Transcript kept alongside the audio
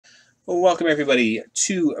Welcome everybody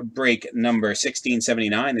to break number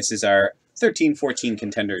 1679. This is our 13-14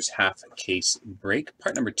 Contenders half case break,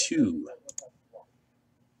 part number 2.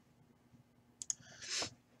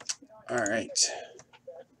 All right.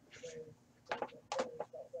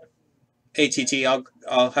 ATT,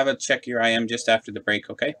 I'll have a check your IM just after the break,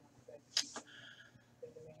 okay?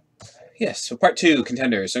 Yes, so part 2,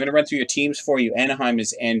 Contenders. I'm going to run through your teams for you. Anaheim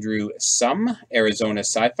is Andrew Sum. Arizona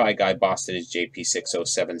Sci-Fi Guy. Boston is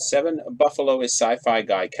JP6077. Buffalo is Sci-Fi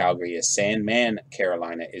Guy. Calgary is Sandman.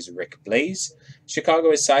 Carolina is Rick Blaze.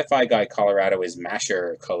 Chicago is Sci-Fi Guy. Colorado is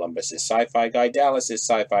Masher. Columbus is Sci-Fi Guy. Dallas is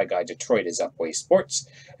Sci-Fi Guy. Detroit is Upway Sports.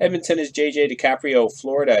 Edmonton is JJ DiCaprio.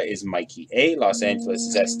 Florida is Mikey A. Los Angeles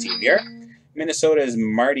is ST Muir. Minnesota is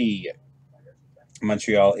Marty.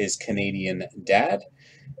 Montreal is Canadian Dad.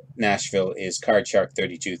 Nashville is Card Shark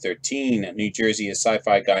 3213. New Jersey is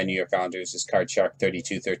Sci-Fi Guy. New York Islanders is Card Shark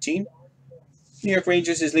 3213. New York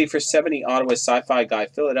Rangers is Lee for 70. Ottawa is Sci-Fi Guy.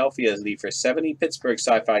 Philadelphia is Lee for 70. Pittsburgh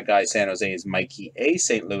Sci-Fi Guy. San Jose is Mikey A.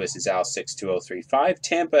 St. Louis is Al 62035.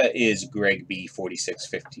 Tampa is Greg B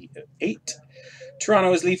 4658.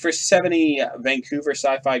 Toronto is Lee for 70. Vancouver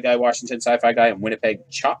Sci-Fi Guy. Washington Sci-Fi Guy. And Winnipeg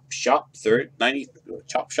Chop Shop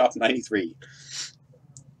 93.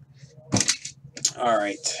 All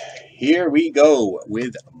right, here we go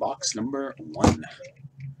with box number 1.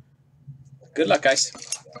 Good luck, guys.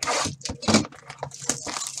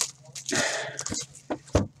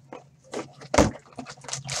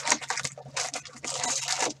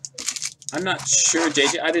 I'm not sure,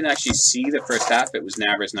 JJ. I didn't actually see the first half. It was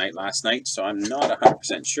Navra's night last night, so I'm not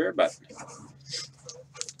 100% sure, but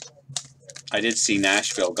I did see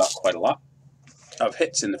Nashville got quite a lot of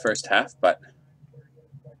hits in the first half, but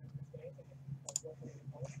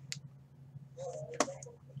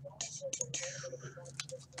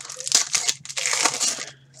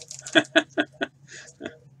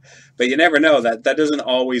but you never know. That doesn't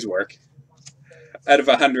always work. Out of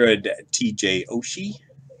 100, TJ Oshie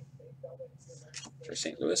for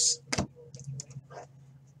St. Louis.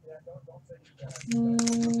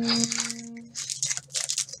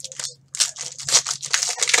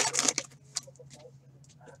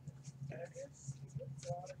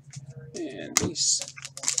 And these.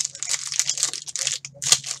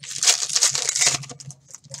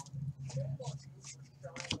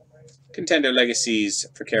 Contender Legacies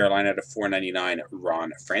for Carolina to 499,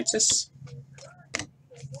 Ron Francis.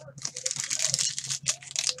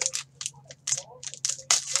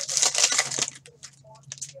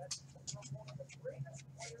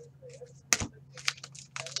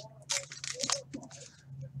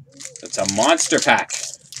 That's a monster pack.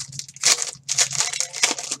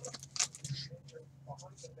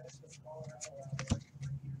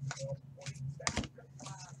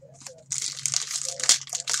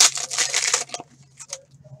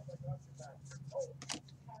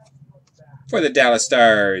 For the Dallas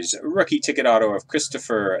Stars, rookie ticket auto of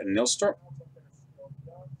Christopher Nilstorp.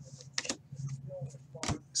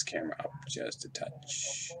 This camera up just a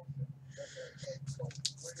touch.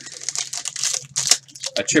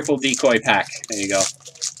 A triple decoy pack. There you go.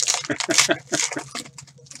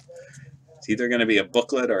 It's either going to be a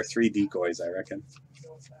booklet or 3 decoys, I reckon.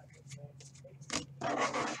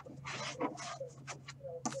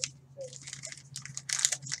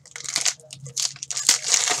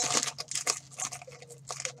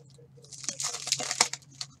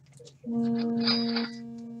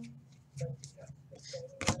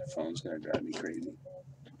 Phone's gonna drive me crazy.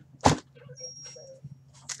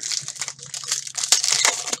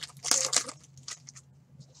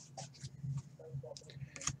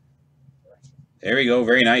 There we go,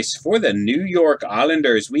 very nice. For the New York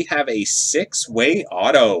Islanders, we have a 6-way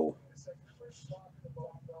auto.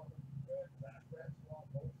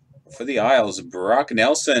 For the Isles, Brock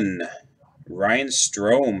Nelson, Ryan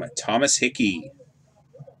Strome, Thomas Hickey,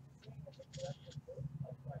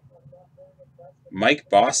 Mike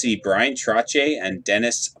Bossy, Brian Trottier, and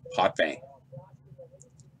Dennis Potvin.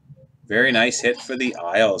 Very nice hit for the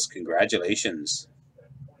Isles. Congratulations.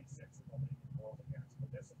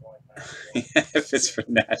 If it's for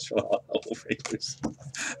Nashville, oh,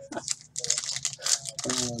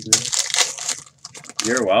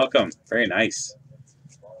 you're welcome. Very nice.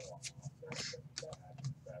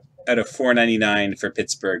 Out of 499 for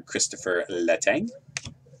Pittsburgh, Christopher Letang.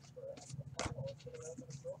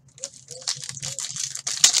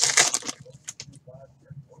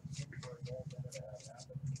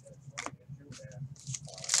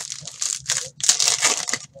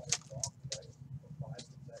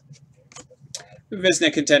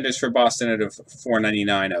 Vezina Contenders for Boston out of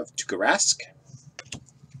 499 of Tukarask.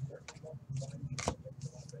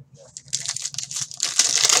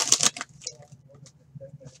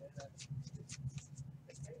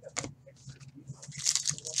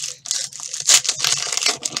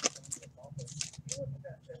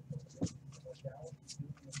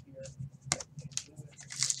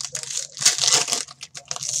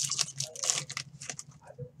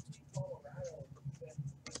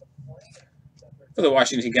 For the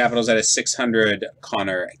Washington Capitals, at a 600,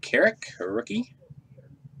 Connor Carrick, a rookie.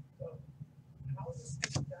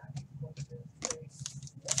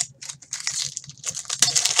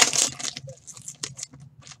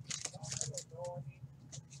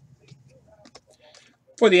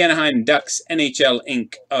 For the Anaheim Ducks, NHL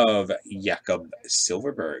ink of Jakob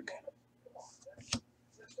Silfverberg.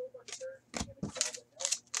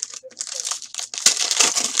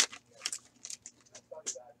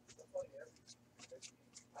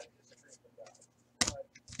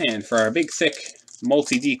 And for our big, thick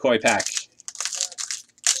multi-decoy pack.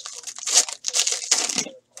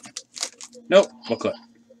 Nope, booklet.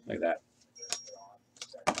 Like that.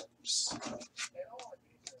 Oops.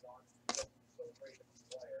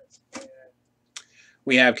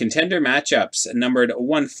 We have contender matchups numbered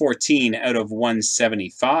 114 out of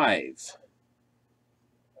 175.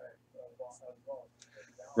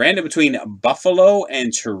 Random between Buffalo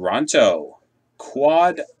and Toronto.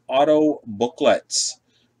 Quad auto booklets.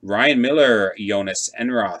 Ryan Miller, Jonas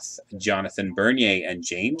Enroth, Jonathan Bernier, and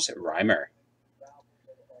James Reimer.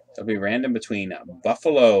 It'll be random between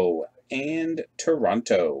Buffalo and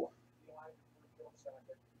Toronto.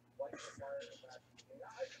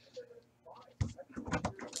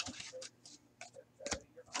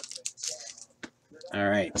 All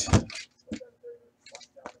right.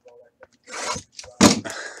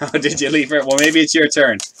 Oh, did you leave it? Well, maybe it's your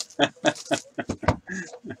turn.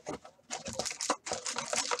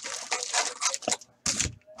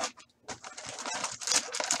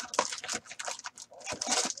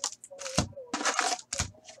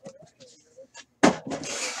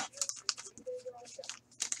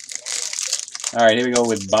 All right, here we go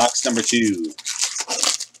with box number 2.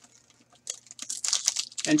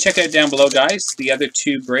 And check out down below, guys, the other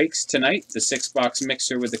 2 breaks tonight. The 6-box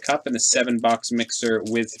mixer with the cup and the 7-box mixer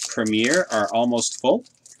with Premier are almost full.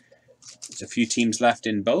 There's a few teams left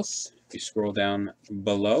in both. If you scroll down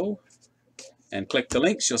below and click the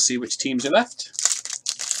links, you'll see which teams are left.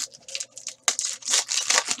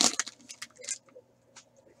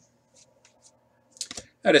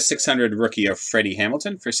 Out of 600, rookie of Freddie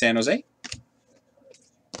Hamilton for San Jose.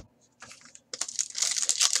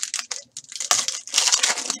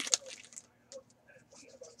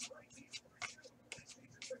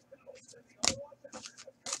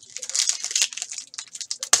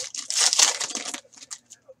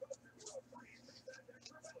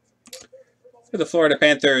 For the Florida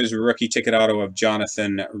Panthers, rookie ticket auto of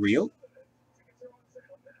Jonathan Reel.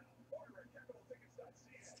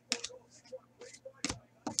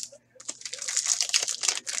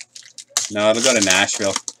 No, it'll go to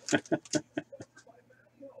Nashville.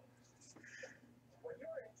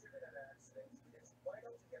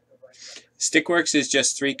 Stickworks is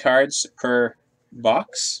just 3 cards per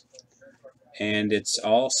box, and it's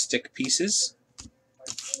all stick pieces.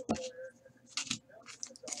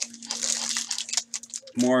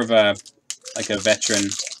 More of a like a veteran,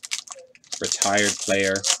 retired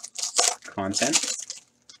player content.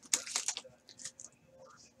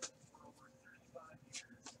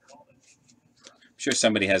 I'm sure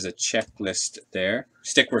somebody has a checklist there.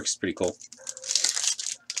 Stickworks is pretty cool.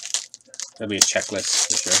 That'll be a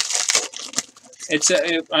checklist for sure. It's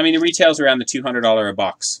I mean, it retails around the $200 a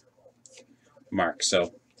box mark.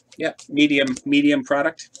 So, yeah, medium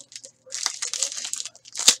product.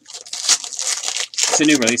 It's a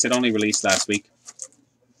new release. It only released last week.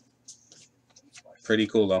 Pretty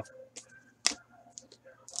cool, though.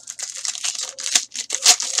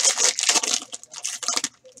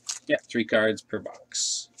 Yeah, 3 cards per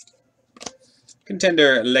box.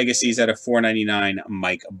 Contender Legacies out of 499,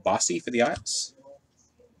 Mike Bossy for the Isles.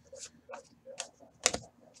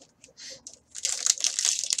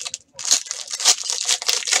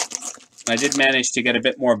 I did manage to get a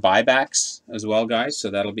bit more buybacks as well, guys, so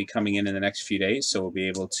that'll be coming in the next few days, so we'll be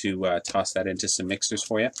able to toss that into some mixers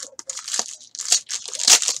for you.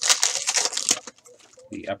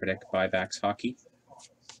 The Upper Deck buybacks hockey.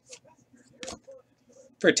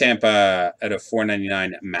 For Tampa, out of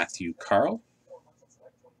 499, Matthew Carl.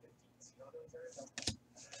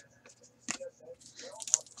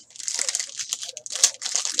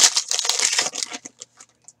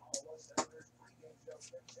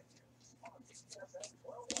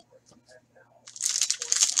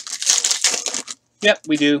 Yep,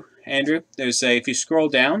 we do, Andrew. There's a, if you scroll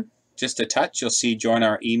down just a touch, you'll see join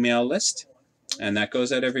our email list, and that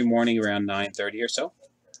goes out every morning around 9:30 or so.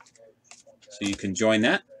 So you can join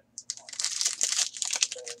that,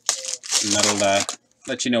 and that'll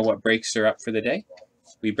let you know what breaks are up for the day.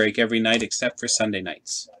 We break every night except for Sunday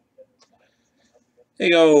nights. There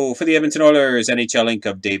you go. For the Edmonton Oilers, NHL ink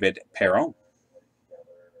of David Perron.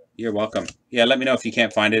 You're welcome. Yeah, let me know if you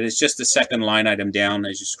can't find it. It's just the second line item down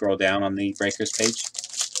as you scroll down on the Breakers page.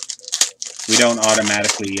 We don't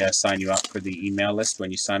automatically sign you up for the email list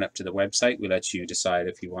when you sign up to the website. We let you decide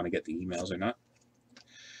if you want to get the emails or not.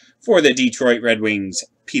 For the Detroit Red Wings,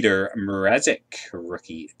 Peter Mrazek,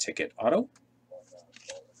 rookie ticket auto.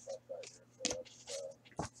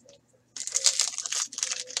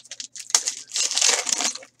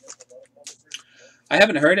 I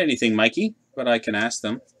haven't heard anything, Mikey, but I can ask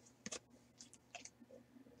them.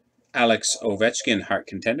 Alex Ovechkin, Heart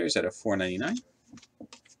Contenders at a $4.99.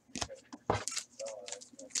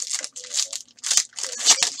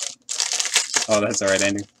 Oh, that's all right,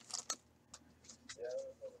 Andrew.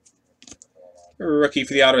 Rookie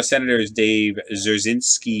for the Ottawa Senators, Dave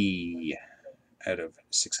Zerzinski out of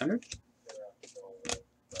 600.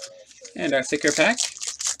 And our thicker pack.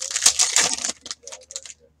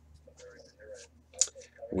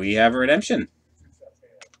 We have a redemption.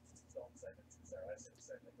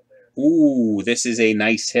 Ooh, this is a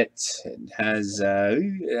nice hit. It has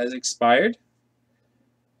expired,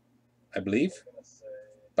 I believe.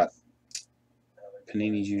 But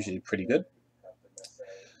Panini's usually pretty good.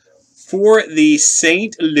 For the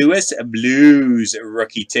St. Louis Blues,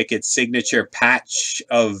 rookie ticket signature patch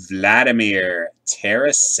of Vladimir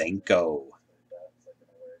Tarasenko.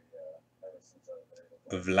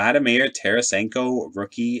 Vladimir Tarasenko,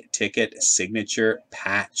 rookie ticket signature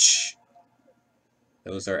patch.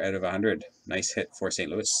 Those are out of 100. Nice hit for St.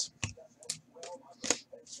 Louis.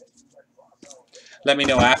 Let me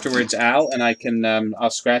know afterwards, Al, and I can I'll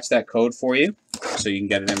scratch that code for you so you can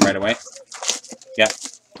get it in right away. Yep,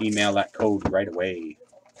 email that code right away.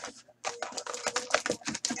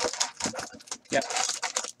 Yep,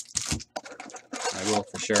 I will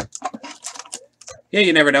for sure. Yeah,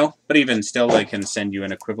 you never know, but even still, I can send you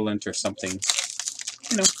an equivalent or something.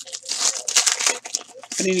 You know,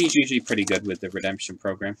 Panini's usually pretty good with the redemption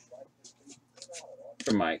program,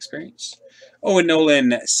 from my experience. Oh, and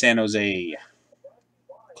Nolan, San Jose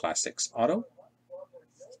Classics auto.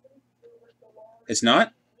 It's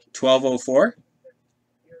not 12/04.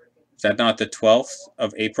 Is that not the 12th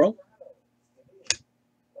of April?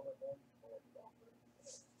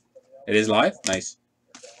 It is live? Nice.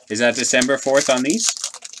 Is that December 4th on these?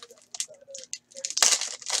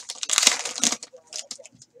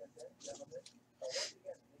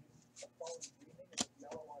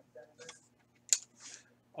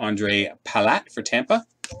 Andre Palat for Tampa.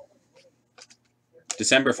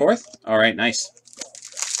 December 4th? All right, nice.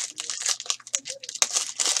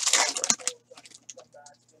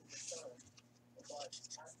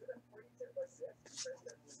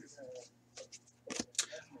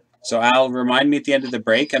 So Al, remind me at the end of the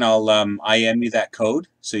break, and I'll IM you that code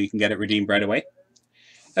so you can get it redeemed right away.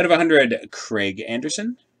 Out of 100, Craig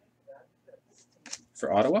Anderson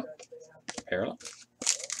for Ottawa. Parallel.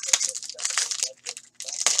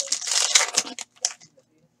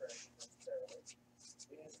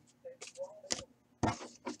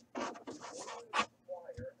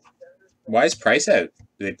 Why is Price out?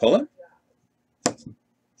 Did they pull him?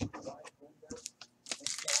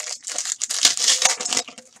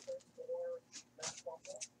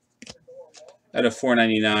 Out of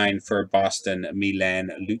 4.99 for Boston, Milan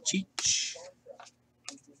Lucic.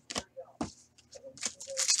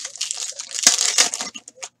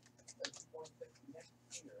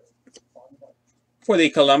 For the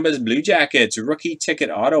Columbus Blue Jackets, rookie ticket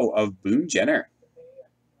auto of Boone Jenner.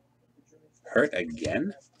 Hurt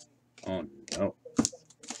again? Oh no.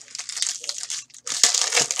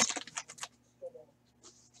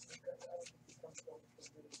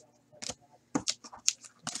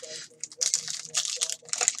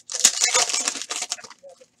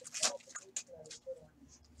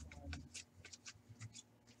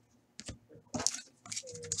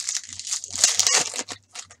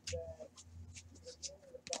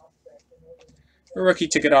 A rookie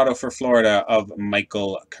ticket auto for Florida of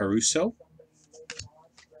Michael Caruso.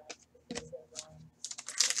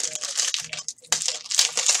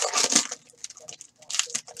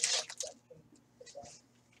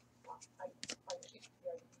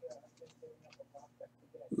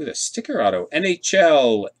 Ooh, the sticker auto.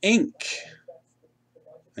 NHL Inc.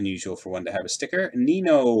 Unusual for one to have a sticker.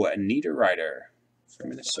 Nino Niederreiter from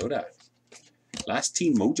Minnesota. Last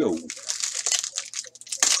Team Mojo.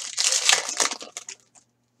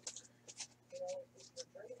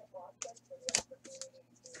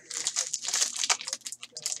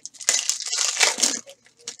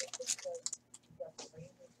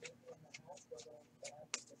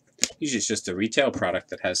 Usually it's just the retail product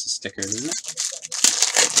that has the sticker, isn't it?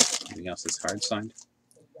 Everything else is hard signed.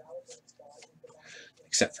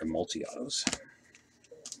 Except for multi-autos.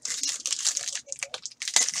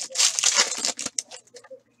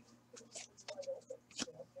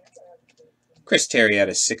 Chris Terry out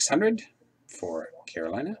of 600 for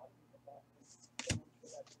Carolina.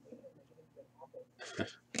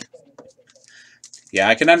 Yeah,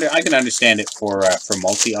 I can understand it for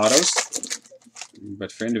multi-autos,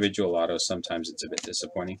 but for individual autos, sometimes it's a bit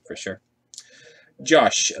disappointing, for sure.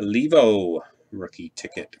 Josh Levo, rookie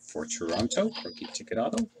ticket for Toronto, rookie ticket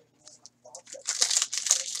auto.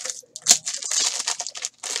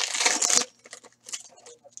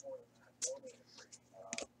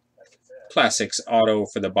 Classics auto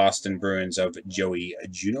for the Boston Bruins of Joey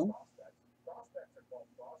Juneau.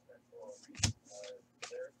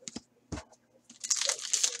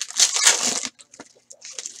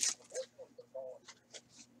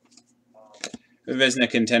 Vezina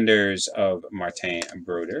Contenders of Martin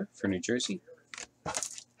Brodeur for New Jersey.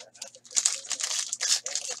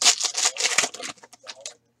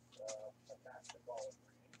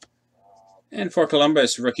 And for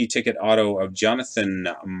Columbus, rookie ticket auto of Jonathan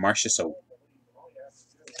Marchessault.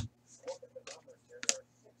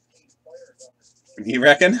 You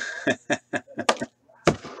reckon?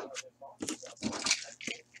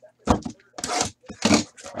 All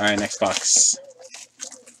right, next box.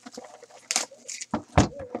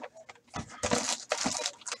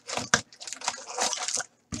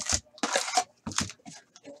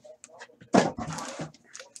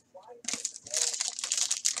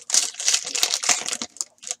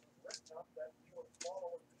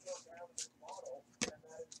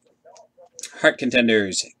 Heart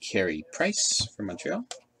Contenders, Carey Price from Montreal.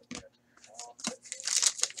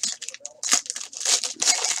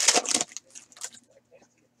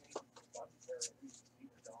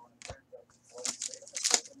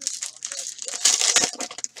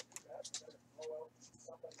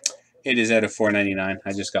 It is out of $4.99.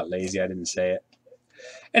 I just got lazy. I didn't say it.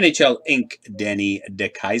 NHL Inc. Danny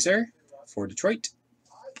DeKeyser for Detroit.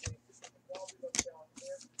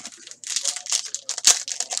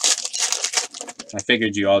 I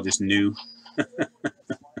figured you all just knew.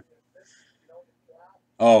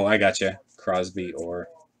 Oh, I gotcha. Crosby or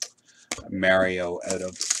Mario out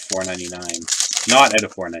of $4.99. Not out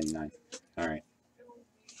of $4.99. All right.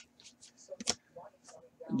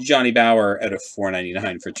 Johnny Bauer out of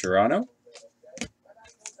 $4.99 for Toronto.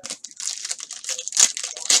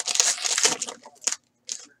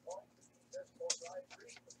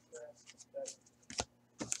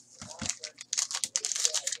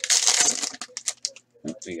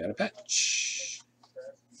 Oh, we got a patch.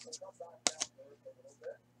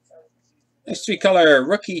 Nice three-color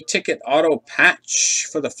rookie ticket auto patch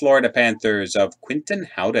for the Florida Panthers of Quinton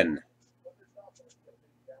Howden.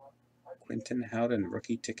 Quinton Howden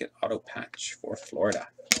rookie ticket auto patch for Florida.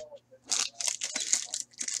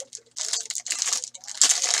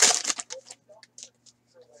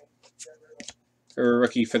 A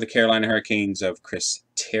rookie for the Carolina Hurricanes of Chris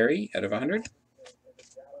Terry out of 100.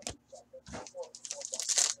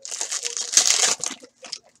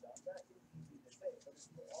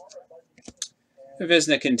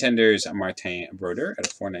 Vezina Contenders Martin Brodeur out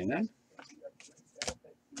of $4.99.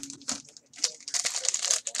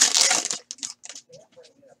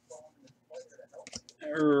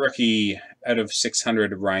 Rookie out of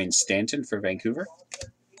 600 Ryan Stanton for Vancouver.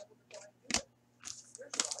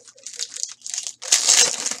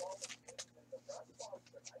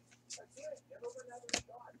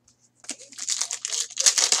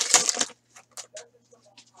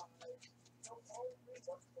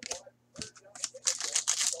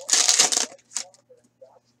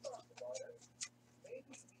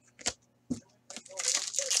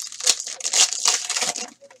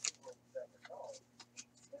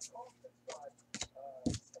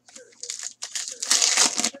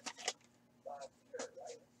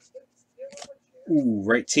 Ooh,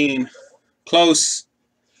 right team. Close.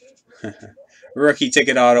 Rookie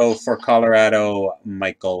ticket auto for Colorado,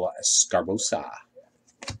 Michael Scarbosa.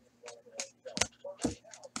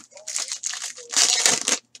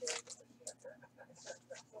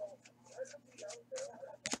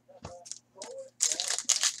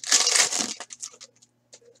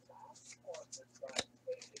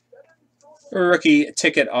 Rookie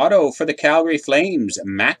ticket auto for the Calgary Flames,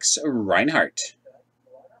 Max Reinhart.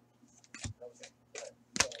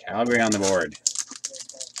 Calgary on the board.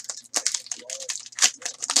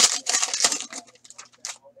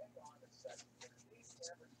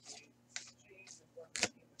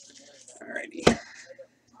 Alrighty.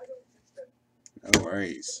 No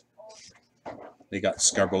worries. They got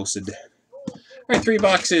Scarbosed. Alright, 3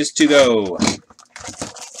 boxes to go.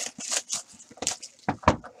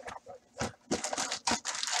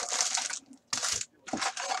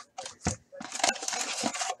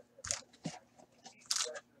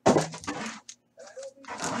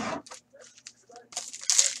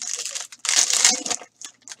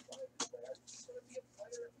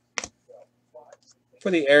 For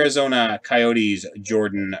the Arizona Coyotes,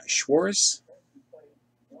 Jordan Schwartz.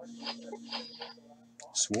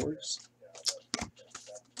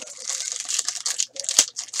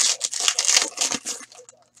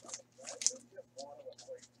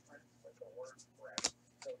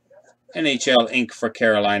 NHL Inc. for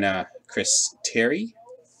Carolina, Chris Terry.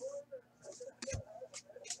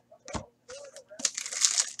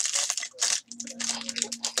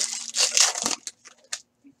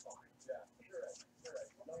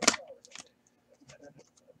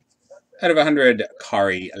 Out of 100,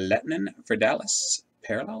 Kari Lettinen for Dallas,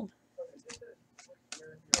 parallel.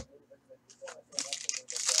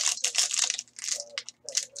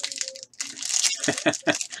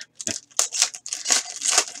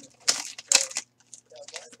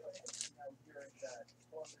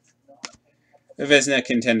 Vezina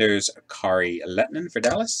Contenders, Kari Lettinen for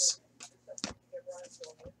Dallas.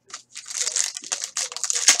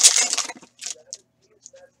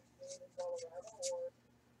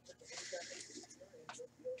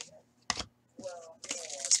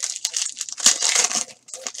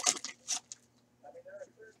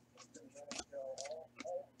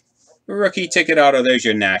 Rookie ticket auto, there's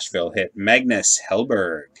your Nashville hit, Magnus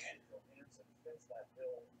Hellberg.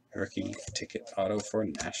 Rookie ticket auto for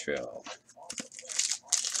Nashville.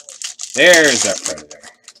 There's our Predator.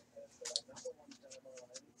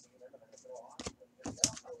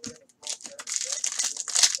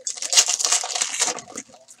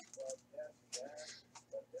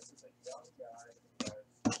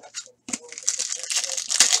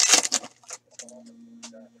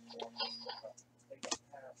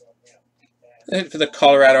 And for the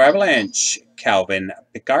Colorado Avalanche, Calvin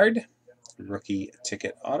Pickard. Rookie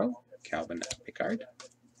ticket auto, Calvin Pickard.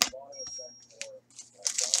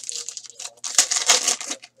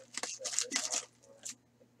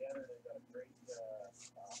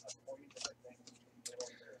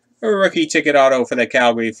 A rookie ticket auto for the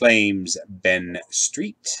Calgary Flames, Ben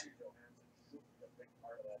Street.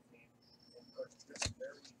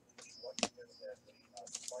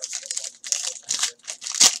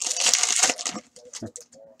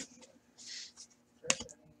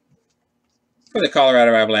 For the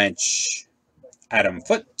Colorado Avalanche, Adam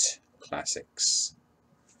Foote, Classics.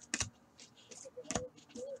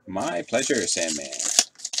 My pleasure, Sandman.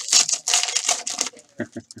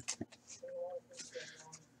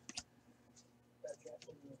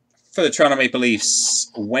 For the Toronto Maple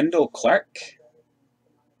Leafs, Wendell Clark,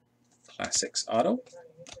 Classics auto.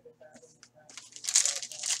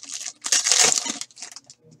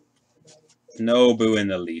 No boo in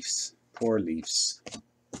the Leafs. Poor Leafs.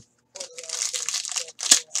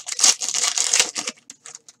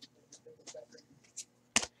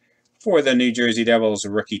 For the New Jersey Devils,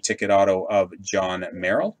 rookie ticket auto of John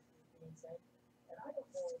Merrill.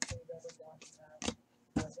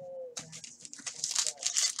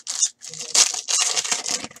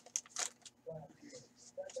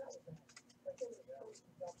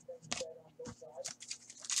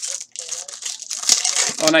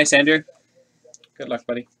 Oh, nice, Andrew. Good luck,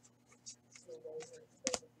 buddy.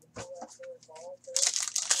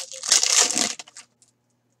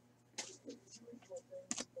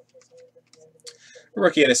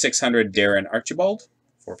 Rookie at a 600, Darren Archibald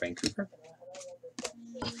for Vancouver.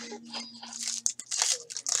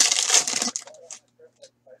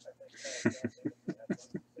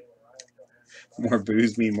 More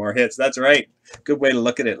boos mean more hits. That's right. Good way to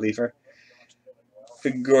look at it, Leafer. For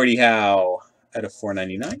Gordie Howe out of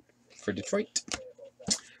 499 for Detroit.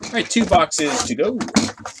 All right, 2 boxes to go.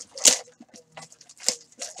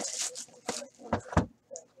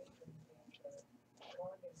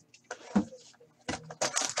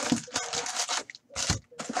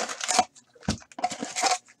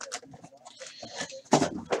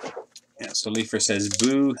 Yeah, so Leafer says,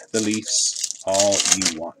 boo the Leafs all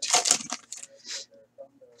you want.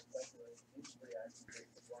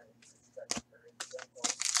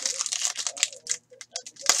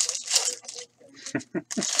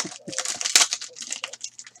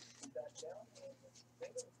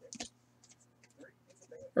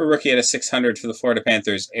 A rookie at a 600 for the Florida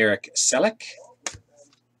Panthers, Eric Selleck.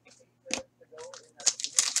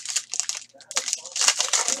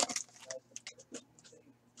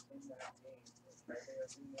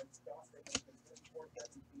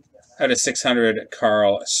 Out of 600,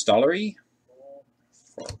 Carl Stollery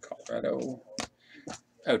for Colorado.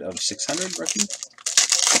 Out of 600, rookie.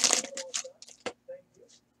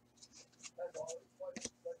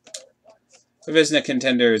 Vezina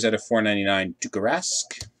Contenders out of 499, Tuukka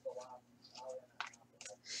Rask.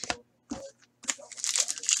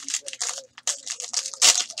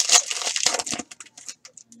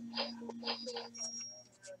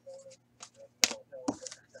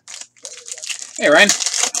 Hey, Ryan.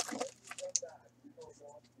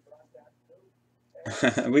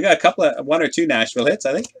 We got a couple of 1 or 2 Nashville hits,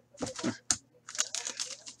 I think.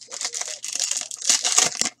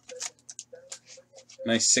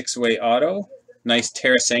 Nice 6-way auto. Nice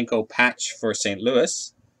Tarasenko patch for St.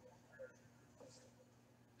 Louis.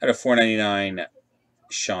 Out of 499,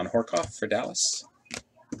 Sean Horkoff for Dallas.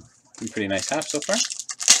 Pretty nice half so far.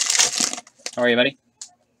 How are you, buddy?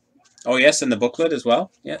 Oh, yes, and the booklet as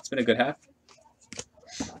well. Yeah, it's been a good half.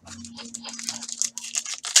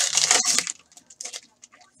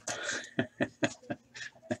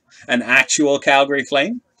 An actual Calgary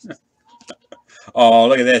Flame. Oh,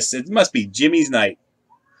 look at this. It must be Jimmy's night.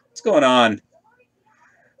 What's going on?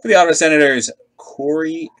 For the Ottawa Senators,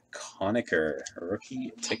 Corey Conacher,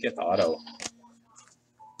 rookie ticket auto.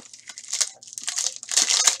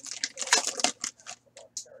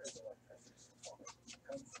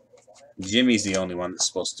 Jimmy's the only one that's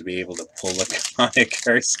supposed to be able to pull the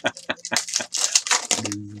Conachers.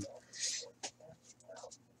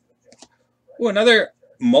 Oh, another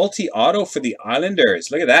multi-auto for the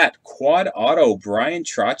Islanders. Look at that. Quad auto. Brian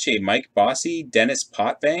Trottier, Mike Bossy, Dennis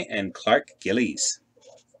Potvin, and Clark Gillies.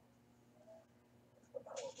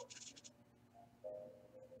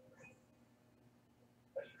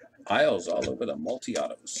 Aisles all over the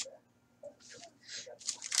multi-autos.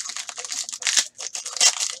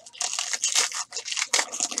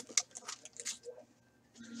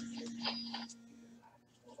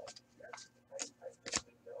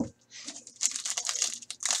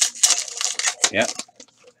 Yep.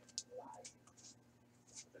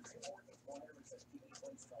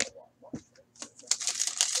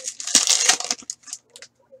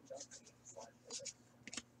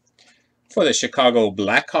 For the Chicago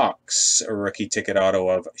Blackhawks, a rookie ticket auto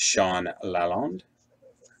of Sean Lalonde.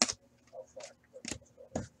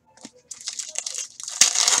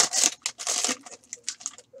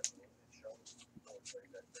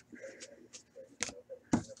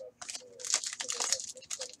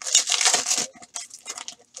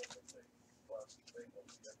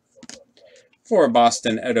 For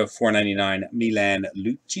Boston, out of 499, Milan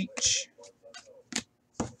Lucic.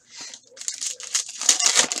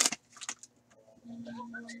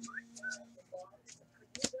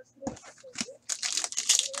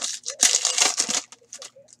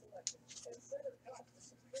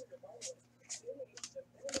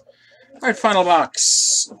 All right, final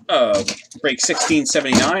box of break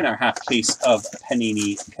 1679, our half case of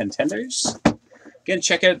Panini Contenders. Again,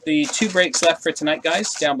 check out the 2 breaks left for tonight,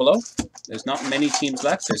 guys, down below. There's not many teams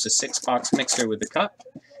left. There's a 6-box mixer with the Cup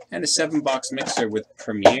and a 7-box mixer with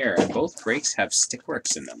Premier, and both breaks have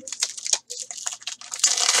Stickworks in them.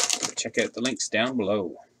 Check out the links down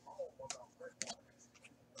below.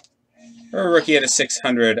 A rookie at a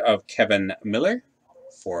 600 of Kevin Miller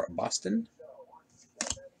for Boston.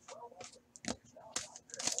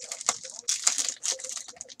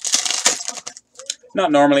 Not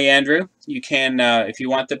normally, Andrew. You can, if you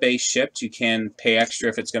want the base shipped, you can pay extra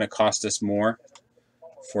if it's going to cost us more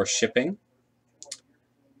for shipping.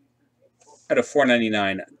 Out of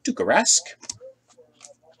 499, Dukarask.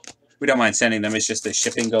 We don't mind sending them. It's just the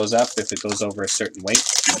shipping goes up if it goes over a certain weight.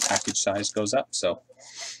 The package size goes up. So.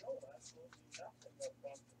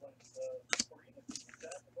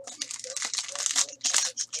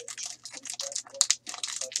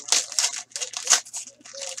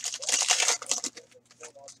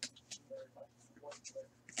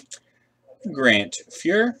 Grant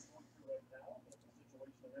Fuhr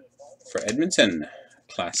for Edmonton,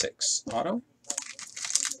 Classics auto.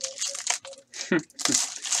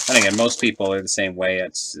 And again, most people are the same way.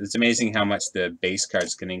 It's amazing how much the base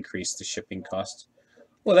cards can increase the shipping cost.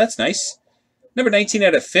 Well, that's nice. Number 19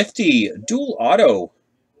 out of 50, dual auto,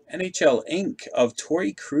 NHL Inc. of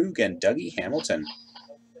Torrey Krug and Dougie Hamilton.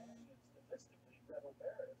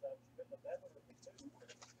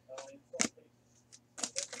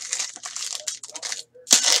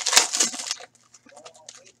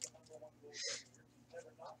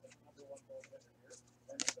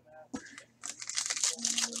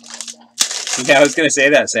 Yeah, I was going to say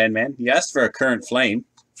that, Sandman. He asked for a current flame.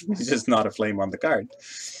 He's just not a flame on the card.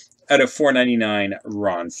 Out of 499,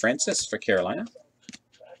 Ron Francis for Carolina.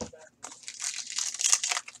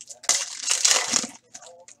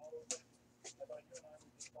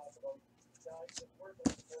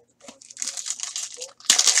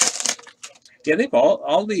 Yeah, they've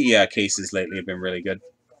all the cases lately have been really good.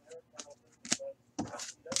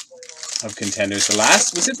 Of Contenders.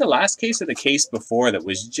 Was it the last case or the case before that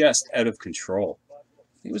was just out of control?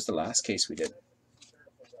 I think it was the last case we did.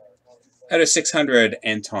 Out of 600,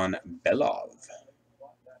 Anton Belov.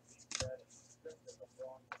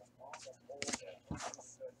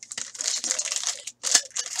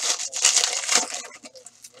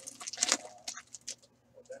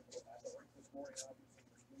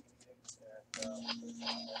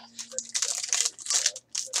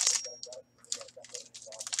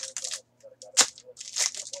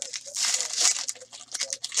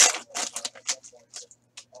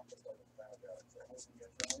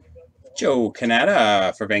 Joe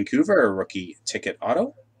Canada for Vancouver, rookie ticket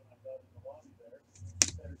auto.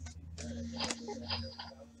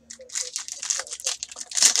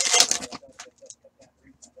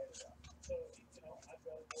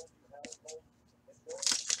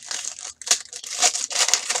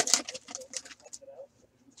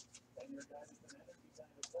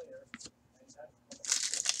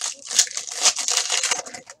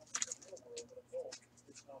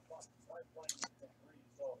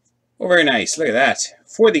 Oh, very nice. Look at that.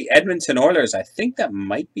 For the Edmonton Oilers, I think that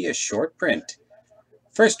might be a short print.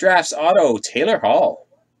 First drafts auto, Taylor Hall.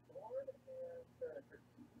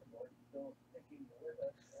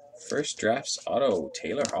 First drafts auto,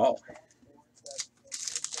 Taylor Hall.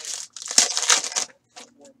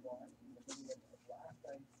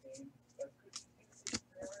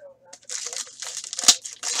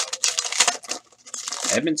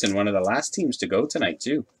 Edmonton, one of the last teams to go tonight,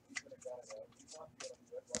 too.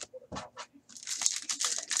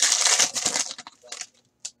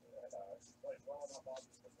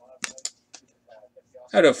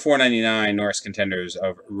 Out of 499, Norris Contenders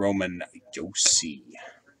of Roman Josi.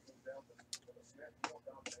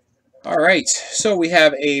 All right, so we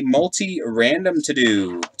have a multi-random to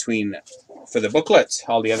do for the booklet.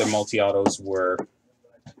 All the other multi-autos were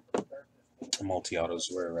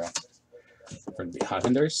for the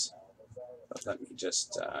contenders. But let me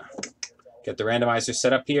just get the randomizer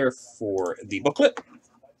set up here for the booklet.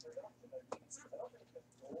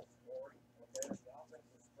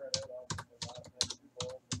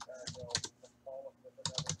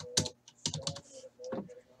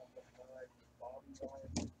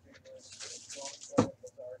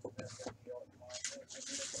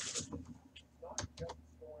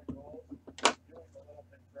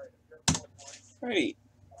 Alrighty,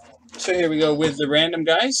 so here we go with the random,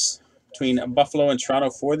 guys, between Buffalo and Toronto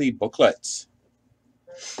for the booklet.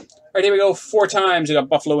 Alright, here we go, 4 times. We got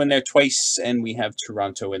Buffalo in there twice, and we have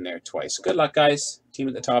Toronto in there twice. Good luck, guys. Team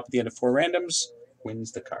at the top at the end of 4 randoms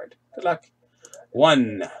wins the card. Good luck.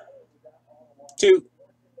 1, 2,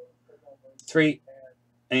 3,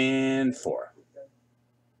 and 4.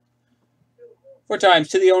 4 times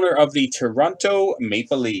to the owner of the Toronto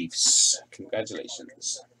Maple Leafs.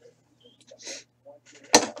 Congratulations.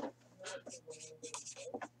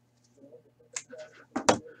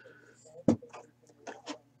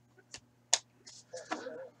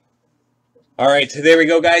 All right, there we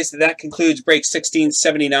go, guys. That concludes break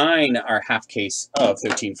 1679, our half case of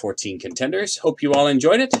 1314 contenders. Hope you all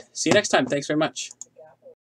enjoyed it. See you next time. Thanks very much.